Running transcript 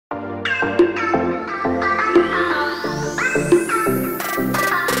Hey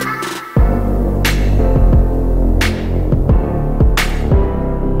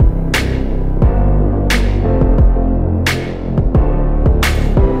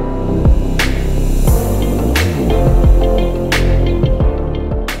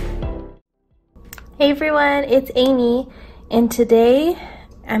everyone, it's Amy, and today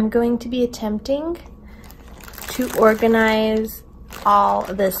I'm going to be attempting to organize all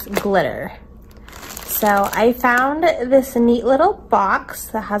this glitter. So I found this neat little box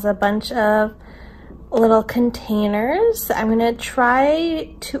that has a bunch of little containers I'm gonna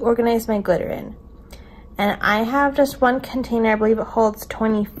try to organize my glitter in. And I have just one container, I believe it holds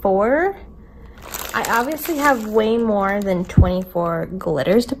 24. I obviously have way more than 24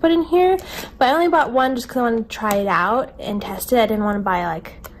 glitters to put in here, but I only bought one just because I wanted to try it out and test it. I didn't want to buy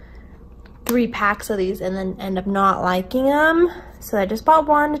like 3 packs of these and then end up not liking them. So I just bought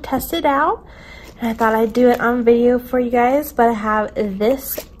one to test it out, and I thought I'd do it on video for you guys. But I have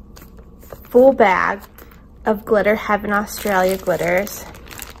this full bag of Glitter Heaven Australia glitters.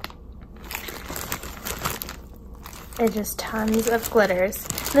 It's just tons of glitters.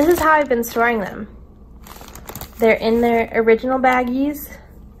 This is how I've been storing them. They're in their original baggies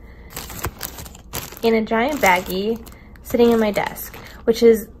in a giant baggie sitting in my desk, which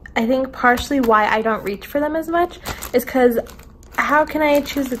is, I think, partially why I don't reach for them as much, is because how can I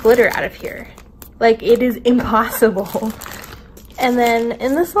choose the glitter out of here? Like, it is impossible. And then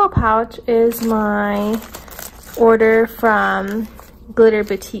in this little pouch is my order from Glitter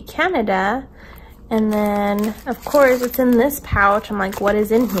Boutique Canada. And then, of course, it's in this pouch. I'm like, what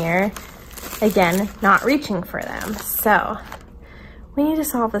is in here? Again, not reaching for them. So we need to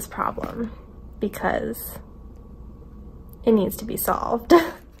solve this problem because it needs to be solved.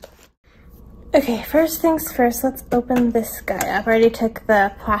 Okay, first things first, let's open this guy up. I already took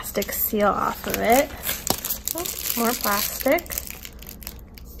the plastic seal off of it. Oh, more plastic.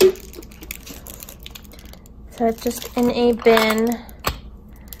 So it's just in a bin.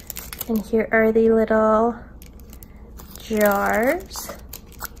 And here are the little jars.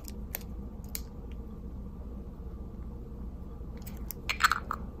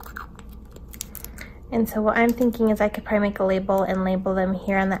 And so what I'm thinking is I could probably make a label and label them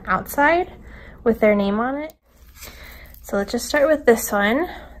here on the outside with their name on it. So let's just start with this one.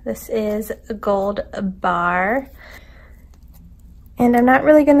 This is a Gold Bar. And I'm not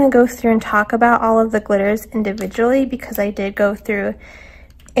really gonna go through and talk about all of the glitters individually because I did go through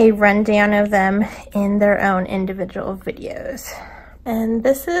a rundown of them in their own individual videos. And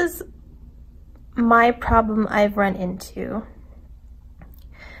this is my problem I've run into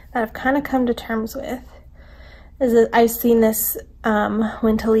that I've kind of come to terms with, is that I've seen this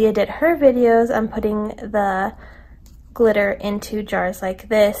when Talia did her videos on putting the glitter into jars like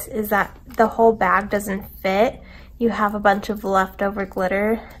this, is that the whole bag doesn't fit. You have a bunch of leftover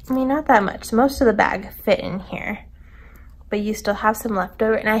glitter. I mean, not that much. Most of the bag fit in here, but you still have some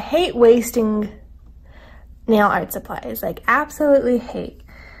leftover. And I hate wasting nail art supplies, like absolutely hate.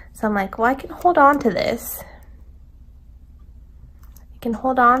 So I'm like, well, I can hold on to this. I can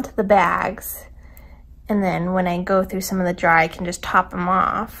hold on to the bags, and then when I go through some of the dry, I can just top them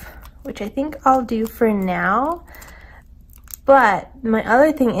off, which I think I'll do for now. But my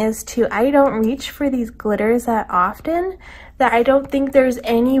other thing is too, I don't reach for these glitters that often, that I don't think there's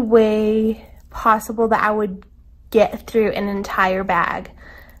any way possible that I would get through an entire bag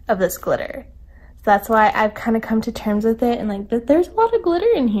of this glitter. So that's why I've kind of come to terms with it, and like, there's a lot of glitter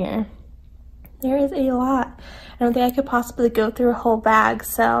in here. There is a lot. I don't think I could possibly go through a whole bag,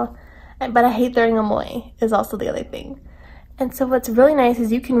 so, but I hate throwing them away is also the other thing. And so what's really nice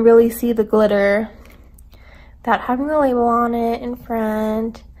is you can really see the glitter without having the label on it in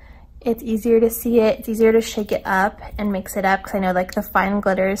front. It's easier to see it, it's easier to shake it up and mix it up, because I know like the fine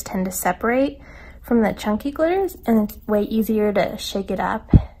glitters tend to separate from the chunky glitters, and it's way easier to shake it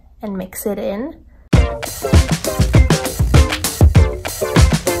up and mix it in.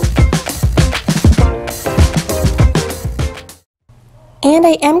 And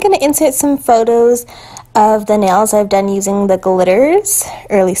I am going to insert some photos of the nails I've done using the glitters,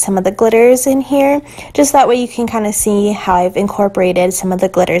 or at least some of the glitters in here, just that way you can kind of see how I've incorporated some of the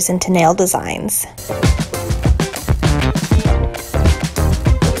glitters into nail designs.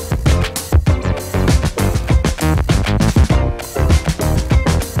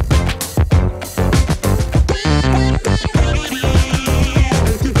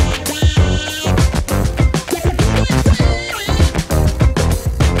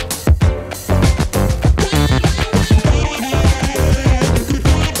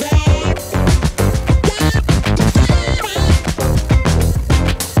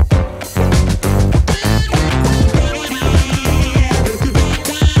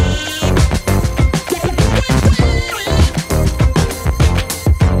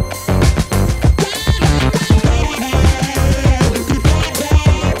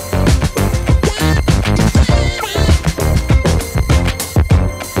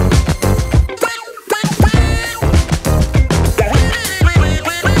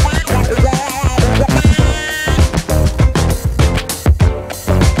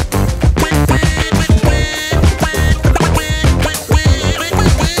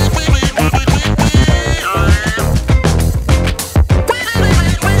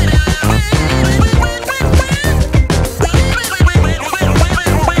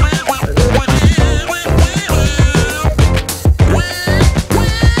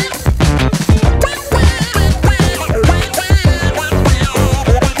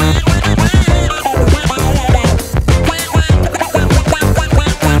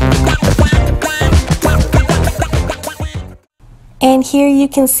 And here you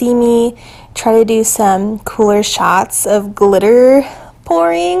can see me try to do some cooler shots of glitter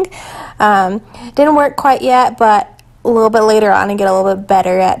pouring. Didn't work quite yet, but a little bit later on I get a little bit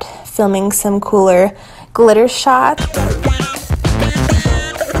better at filming some cooler glitter shots.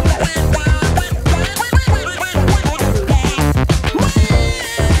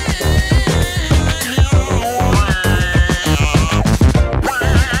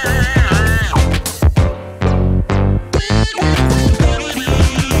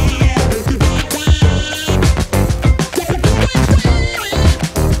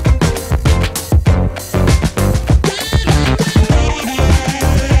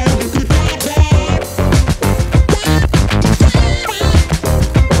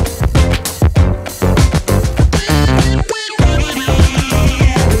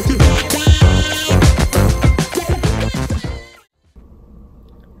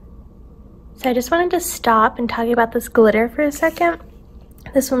 So I just wanted to stop and talk about this glitter for a second.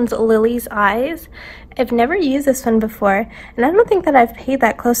 This one's Lily's Eyes. I've never used this one before, and I don't think that I've paid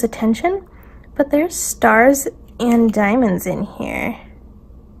that close attention, but there's stars and diamonds in here.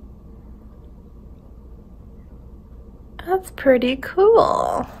 That's pretty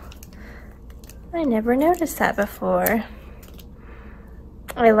cool. I never noticed that before.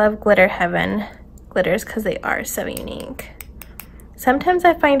 I love Glitter Heaven glitters because they are so unique. Sometimes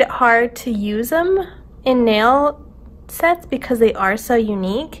I find it hard to use them in nail sets because they are so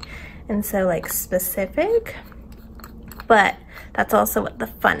unique and so like specific, but that's also what the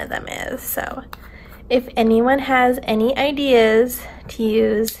fun of them is. So if anyone has any ideas to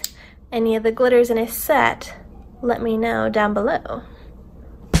use any of the glitters in a set, let me know down below.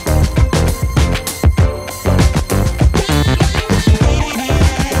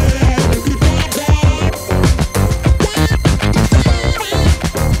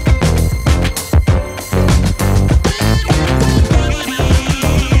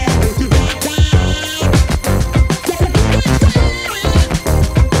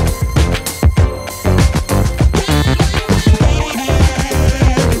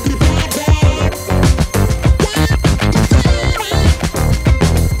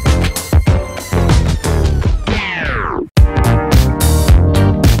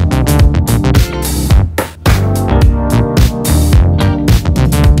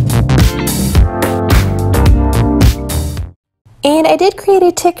 And I did create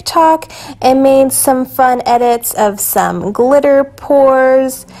a TikTok and made some fun edits of some glitter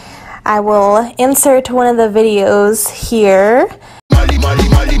pours. I will insert one of the videos here.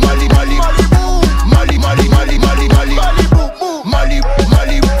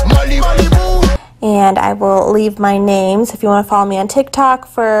 And I will leave my names if you want to follow me on TikTok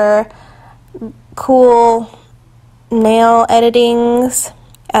for cool nail editings,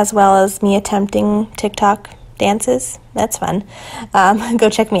 as well as me attempting TikTok dances. That's fun. Go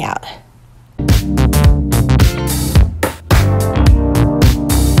check me out.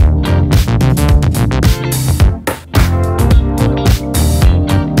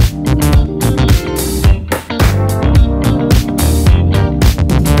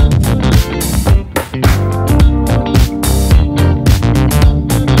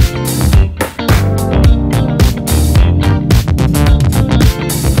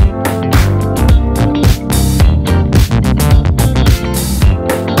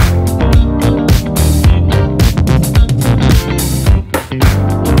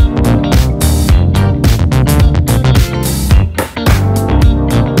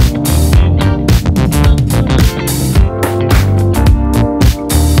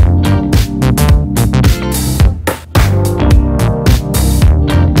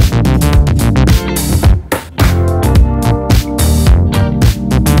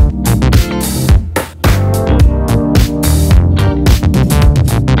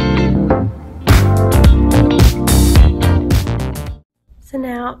 So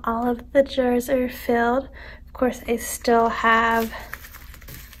now all of the jars are filled. Of course, I still have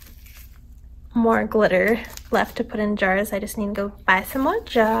more glitter left to put in jars. I just need to go buy some more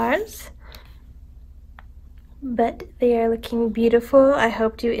jars. But they are looking beautiful. I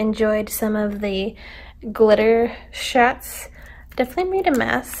hope you enjoyed some of the glitter shots. Definitely made a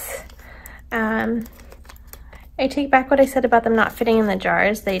mess. I take back what I said about them not fitting in the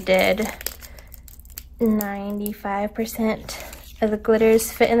jars. They did. 95% of the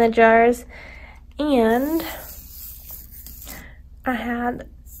glitters fit in the jars, and I had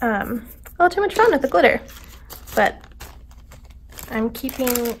a little too much fun with the glitter, but I'm keeping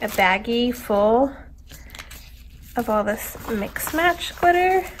a baggie full of all this mix match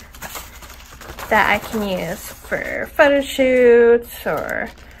glitter that I can use for photo shoots or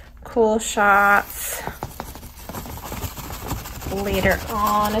cool shots. later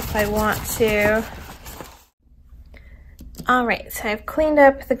on if I want to. All right, so I've cleaned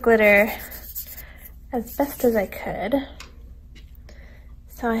up the glitter as best as I could.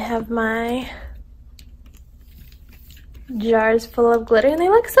 So I have my jars full of glitter and they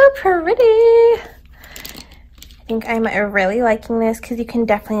look so pretty. I think I'm really liking this because you can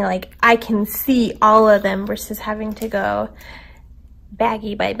definitely, like, I can see all of them versus having to go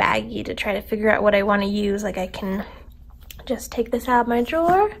baggie by baggie to try to figure out what I want to use. Like, I can just take this out of my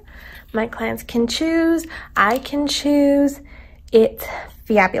drawer. My clients can choose. I can choose. It's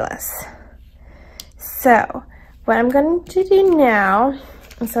fabulous. So what I'm going to do now,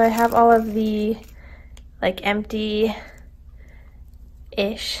 so I have all of the like empty-ish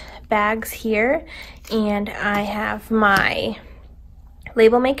bags here, and I have my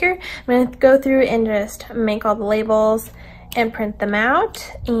label maker. I'm going to go through and just make all the labels and print them out,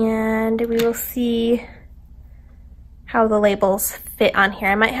 and we will see how the labels fit on here.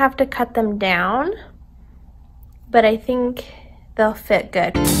 I might have to cut them down, but I think they'll fit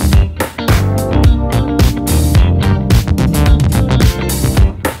good.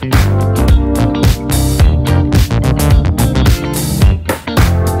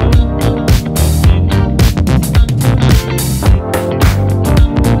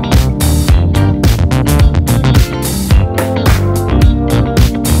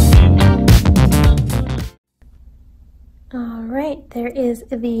 There is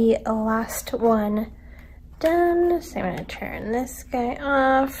the last one done, so I'm going to turn this guy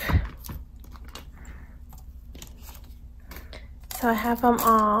off. So I have them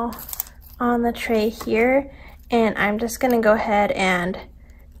all on the tray here, and I'm just going to go ahead and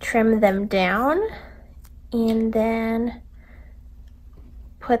trim them down and then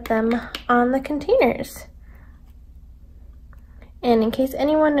put them on the containers. And in case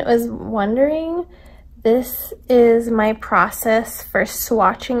anyone was wondering, this is my process for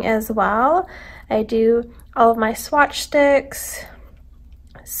swatching as well. I do all of my swatch sticks,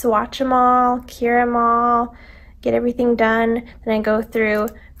 swatch them all, cure them all, get everything done. Then I go through,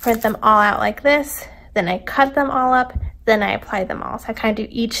 print them all out like this, then I cut them all up, then I apply them all. So I kind of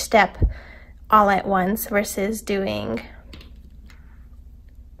do each step all at once versus doing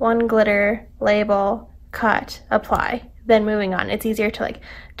one glitter, label, cut, apply, then moving on. It's easier to like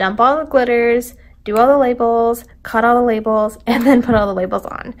dump all the glitters, do all the labels, cut all the labels, and then put all the labels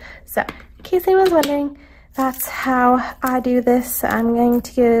on. So in case anyone's wondering, that's how I do this. So I'm going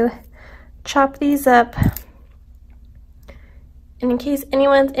to chop these up. And in case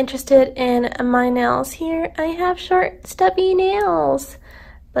anyone's interested in my nails here, I have short, stubby nails.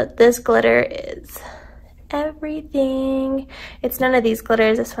 But this glitter is everything. It's none of these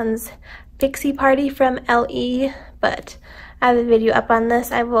glitters. This one's Pixie Party from LE, but I have a video up on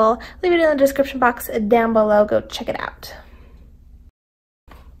this. I will leave it in the description box down below. Go check it out.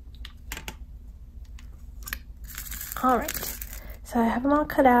 All right, so I have them all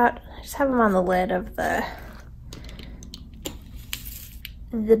cut out. I just have them on the lid of the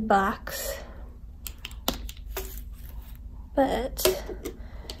box. But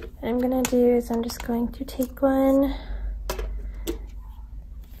what I'm gonna do is I'm just going to take one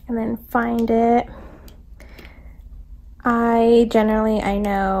and then find it. I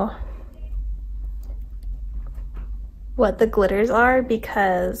know what the glitters are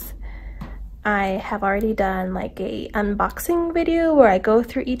because I have already done like a unboxing video where I go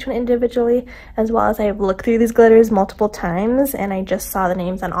through each one individually, as well as I've looked through these glitters multiple times, and I just saw the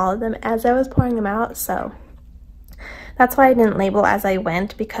names on all of them as I was pouring them out. So that's why I didn't label as I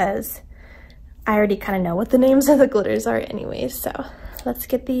went, because I already kind of know what the names of the glitters are anyways. So let's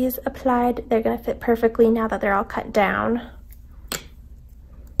get these applied. They're gonna fit perfectly now that they're all cut down.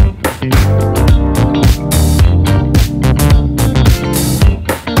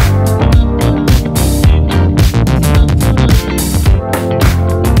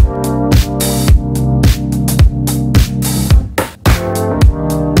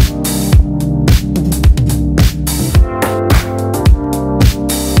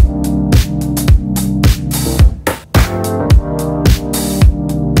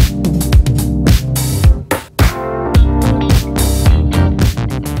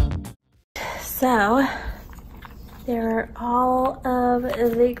 So there are all of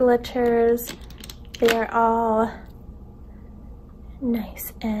the glitters. They are all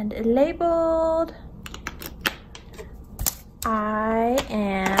nice and labeled. I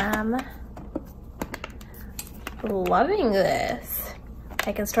am loving this.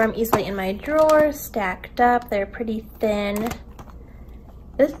 I can store them easily in my drawer, stacked up. They're pretty thin.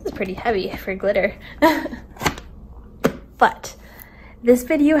 This is pretty heavy for glitter. But this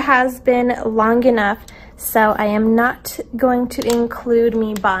video has been long enough, So I am not going to include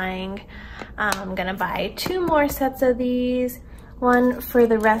me buying. I'm gonna buy 2 more sets of these, one for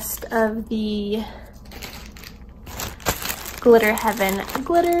the rest of the Glitter Heaven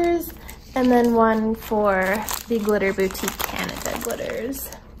glitters, and then one for the Glitter Boutique Canada glitters.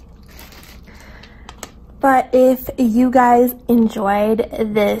 But if you guys enjoyed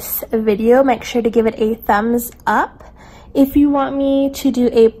this video, make sure to give it a thumbs up. If you want me to do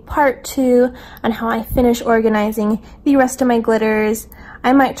a part 2 on how I finish organizing the rest of my glitters,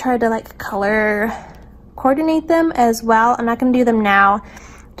 I might try to like color coordinate them as well. I'm not gonna do them now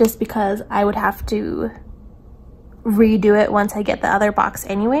just because I would have to redo it once I get the other box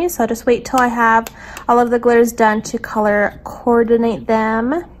anyway. So I'll just wait till I have all of the glitters done to color coordinate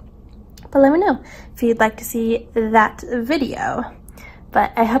them. But let me know if you'd like to see that video.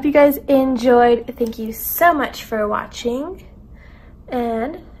 But I hope you guys enjoyed. Thank you so much for watching,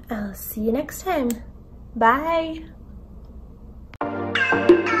 and I'll see you next time. Bye.